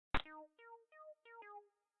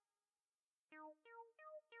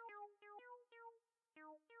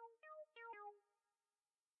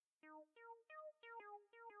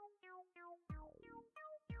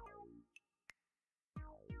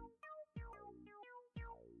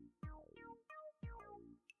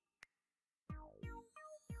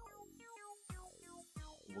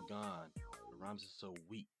Waagan, the rhymes are so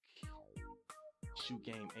weak. Shoe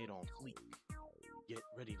game 8 on fleek. Get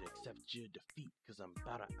ready to accept your defeat, cause I'm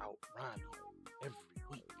about to out rhyme you every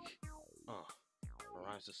week. My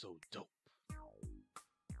rhymes are so dope.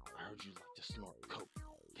 I heard you like to snort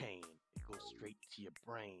cocaine. It goes straight to your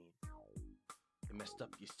brain. It messed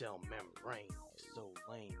up your cell membrane. You're so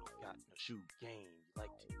lame, you got no shoe game. You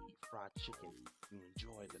like to eat fried chicken, you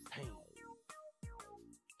enjoy the pain.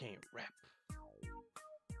 Can't rap,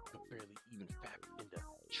 could barely even fap in the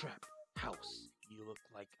trap house. You look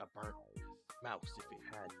like a burnt mouse if it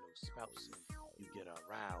had no spouse. And you get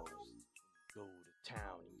aroused when you go to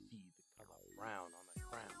town and you see the color brown on the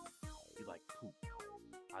ground. You like poop,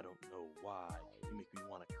 I don't know why. You make me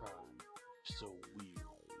wanna cry, you're so weird.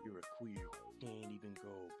 You're a queer, can't even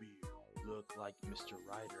grow a beard. You look like Mr.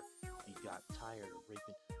 Ryder, he got tired of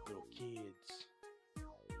raping little kids.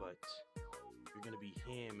 But you're gonna be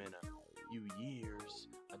him in a few years,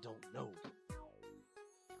 I don't know.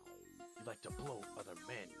 You like to blow other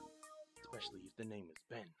men, especially if the name is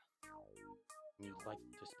Ben. And you like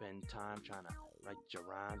to spend time trying to write your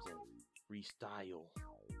rhymes and freestyle.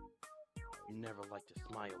 You never like to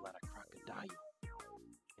smile at a crocodile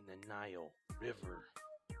in the Nile River.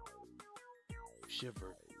 You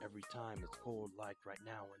shiver every time it's cold, like right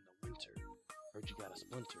now in the winter. Heard you got a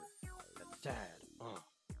splinter, that's sad,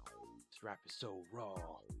 This rap is so raw.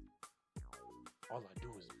 All I do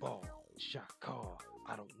is ball and shot call.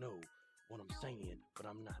 I don't know what I'm saying, but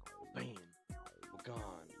I'm not obeying. We're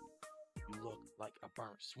gone. You look like a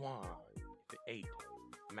burnt swan if it ate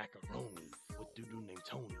macaroni with dude named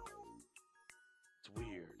Tony. It's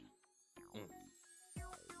weird.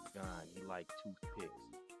 Gone. You like toothpicks,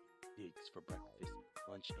 digs for breakfast,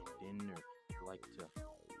 lunch, and dinner. You like to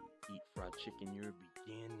eat fried chicken. You're a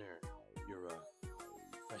beginner. You're a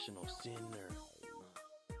professional sinner.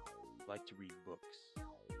 Like to read books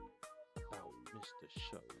about Mr.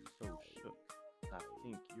 Shook. I'm so shook. I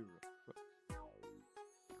think you're a crook.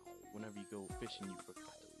 Whenever you go fishing, you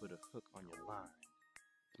forgot to put a hook on your line.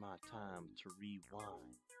 It's my time to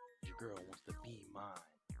rewind. Your girl wants to be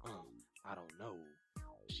mine. I don't know.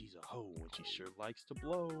 She's a hoe and she sure likes to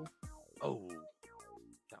blow. Oh,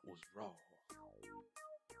 that was raw.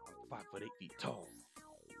 I'm 5'8" tall.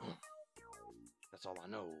 That's all I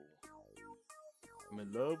know. I'm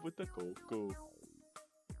in love with the cocoa.